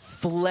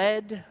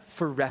fled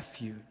for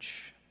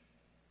refuge."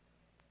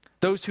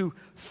 Those who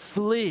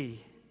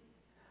flee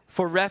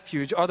for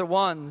refuge are the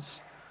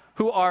ones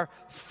who are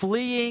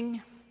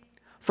fleeing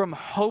from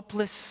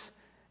hopeless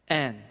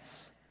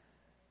ends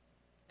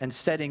and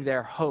setting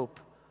their hope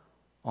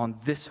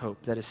on this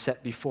hope that is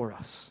set before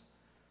us.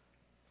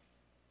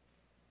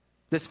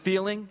 This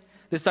feeling,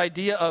 this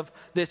idea of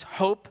this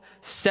hope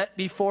set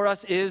before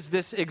us is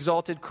this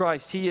exalted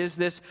Christ. He is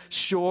this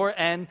sure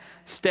and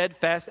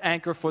steadfast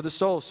anchor for the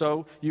soul.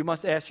 So you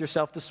must ask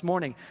yourself this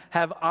morning,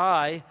 have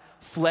I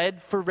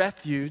fled for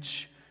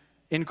refuge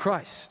in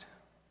Christ?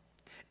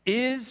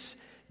 Is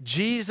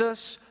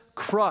Jesus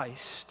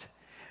Christ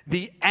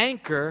the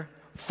anchor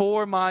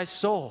for my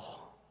soul?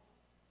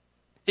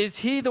 Is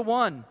he the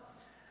one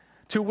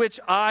to which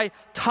I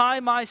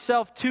tie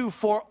myself to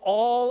for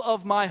all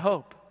of my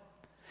hope?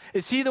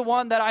 Is he the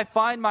one that I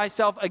find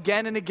myself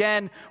again and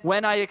again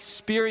when I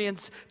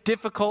experience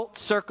difficult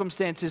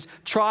circumstances,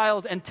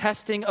 trials, and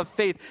testing of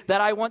faith, that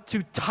I want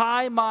to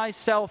tie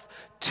myself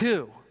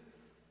to?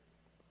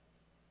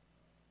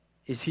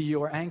 Is he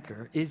your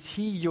anchor? Is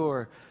he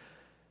your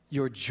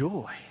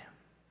joy?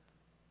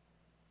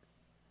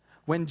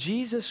 When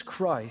Jesus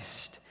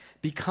Christ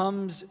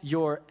becomes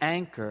your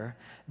anchor,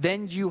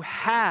 then you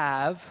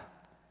have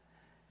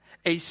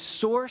a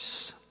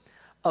source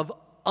of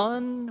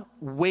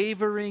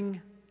unwavering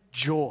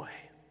joy.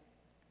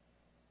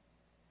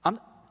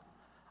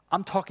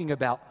 I'm talking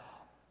about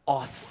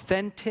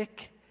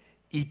authentic,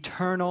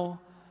 eternal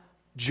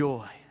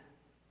joy.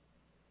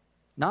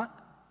 Not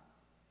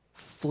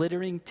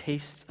flittering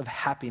tastes of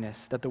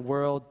happiness that the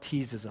world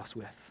teases us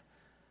with.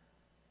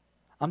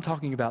 I'm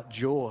talking about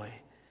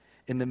joy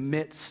in the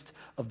midst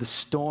of the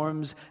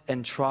storms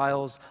and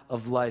trials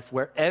of life,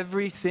 where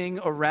everything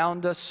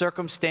around us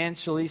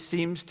circumstantially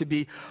seems to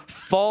be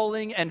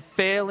falling and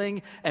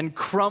failing and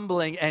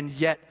crumbling, and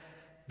yet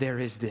there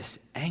is this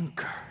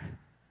anchor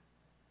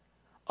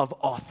of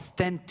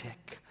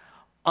authentic,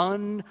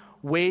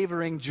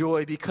 unwavering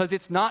joy, because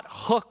it's not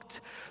hooked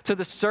to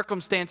the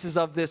circumstances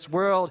of this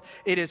world.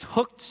 It is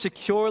hooked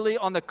securely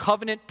on the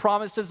covenant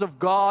promises of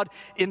God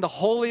in the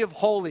Holy of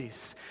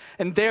Holies.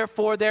 And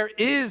therefore there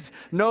is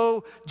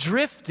no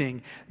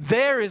drifting.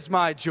 There is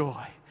my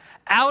joy,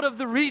 out of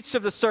the reach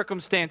of the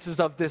circumstances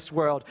of this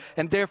world.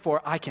 And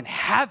therefore I can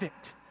have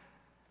it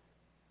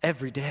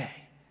every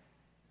day.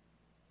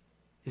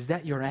 Is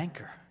that your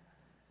anchor?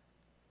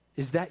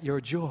 Is that your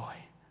joy?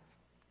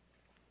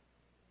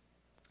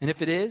 And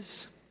if it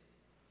is,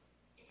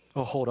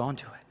 oh, hold on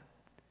to it.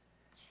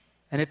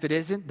 And if it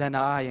isn't, then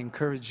I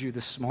encourage you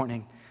this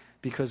morning,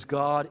 because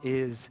God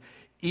is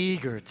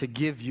eager to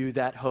give you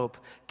that hope.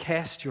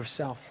 Cast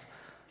yourself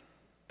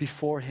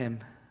before him.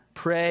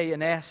 Pray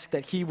and ask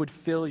that he would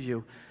fill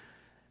you,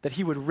 that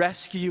he would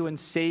rescue you and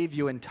save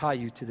you and tie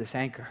you to this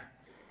anchor.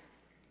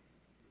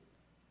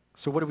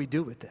 So what do we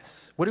do with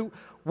this?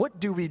 What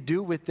do we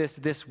do with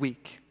this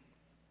week?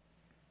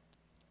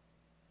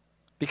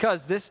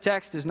 Because this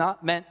text is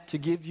not meant to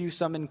give you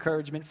some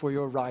encouragement for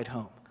your ride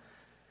home.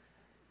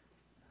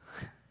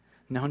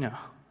 No.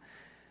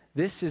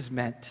 This is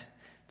meant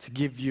to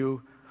give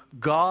you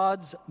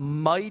God's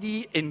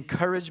mighty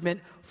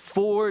encouragement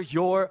for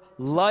your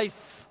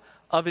life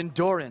of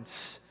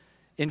endurance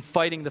in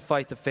fighting the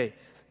fight of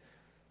faith.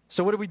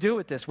 So what do we do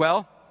with this?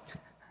 Well,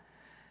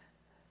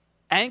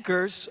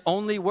 anchors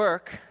only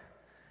work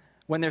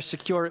when they're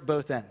secure at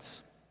both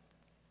ends.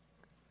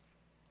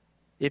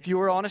 If you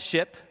were on a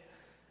ship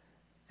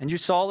and you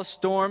saw a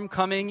storm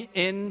coming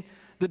in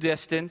the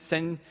distance,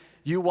 and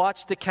you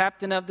watched the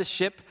captain of the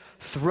ship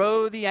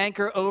throw the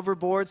anchor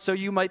overboard so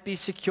you might be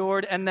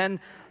secured, and then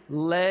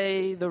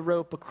lay the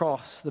rope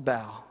across the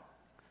bow,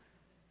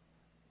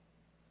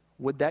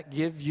 would that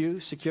give you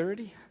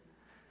security?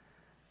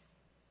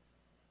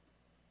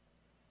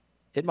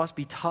 It must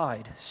be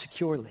tied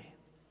securely.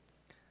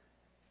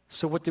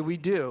 So what do we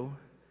do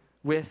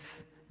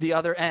with the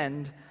other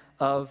end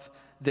of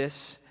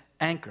this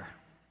anchor?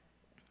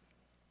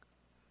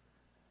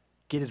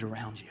 Get it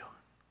around you.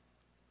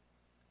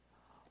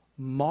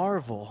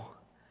 Marvel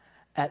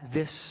at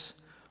this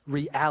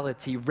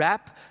reality.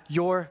 Wrap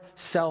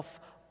yourself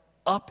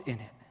up in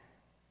it.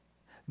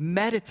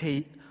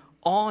 Meditate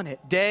on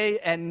it day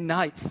and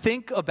night.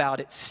 Think about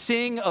it.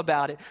 Sing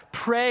about it.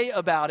 Pray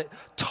about it.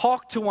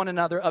 Talk to one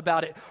another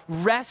about it.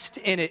 Rest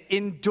in it.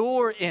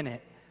 Endure in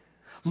it.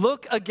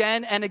 Look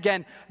again and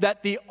again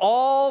that the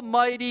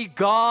Almighty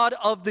God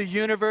of the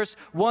universe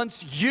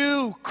wants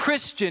you,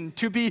 Christian,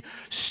 to be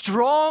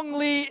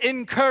strongly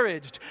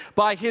encouraged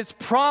by His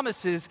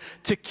promises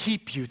to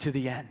keep you to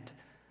the end.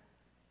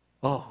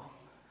 Oh,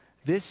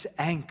 this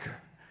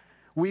anchor,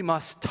 we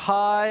must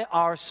tie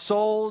our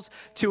souls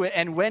to it.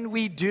 And when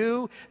we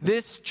do,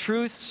 this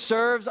truth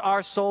serves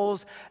our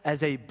souls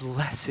as a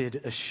blessed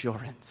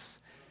assurance.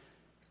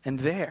 And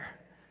there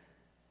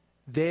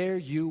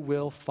you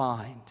will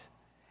find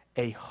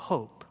a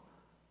hope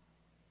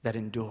that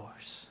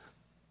endures.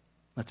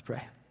 Let's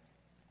pray.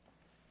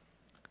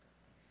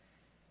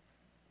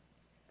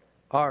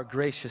 Our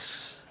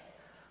gracious,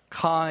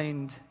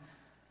 kind,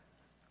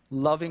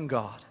 loving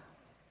God,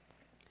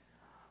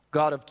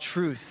 God of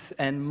truth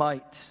and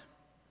might,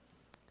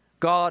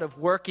 God of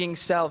working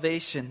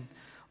salvation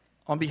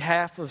on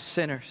behalf of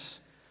sinners.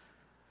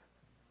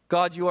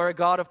 God, you are a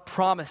God of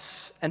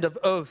promise and of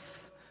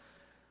oath.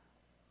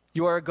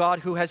 You are a God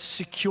who has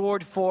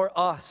secured for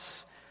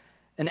us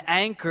an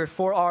anchor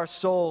for our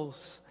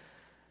souls.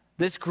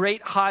 This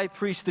great high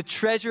priest, the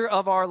treasure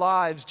of our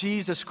lives,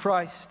 Jesus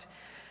Christ.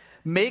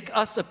 Make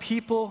us a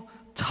people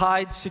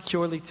tied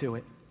securely to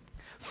it.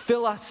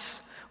 Fill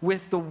us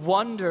with the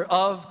wonder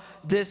of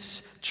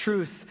this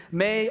truth.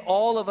 May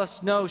all of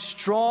us know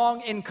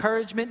strong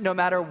encouragement no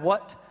matter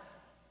what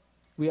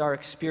we are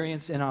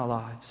experiencing in our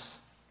lives.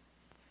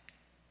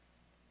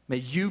 May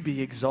you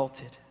be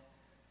exalted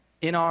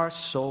in our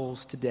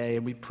souls today,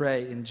 and we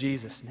pray in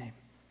Jesus' name.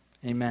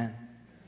 Amen.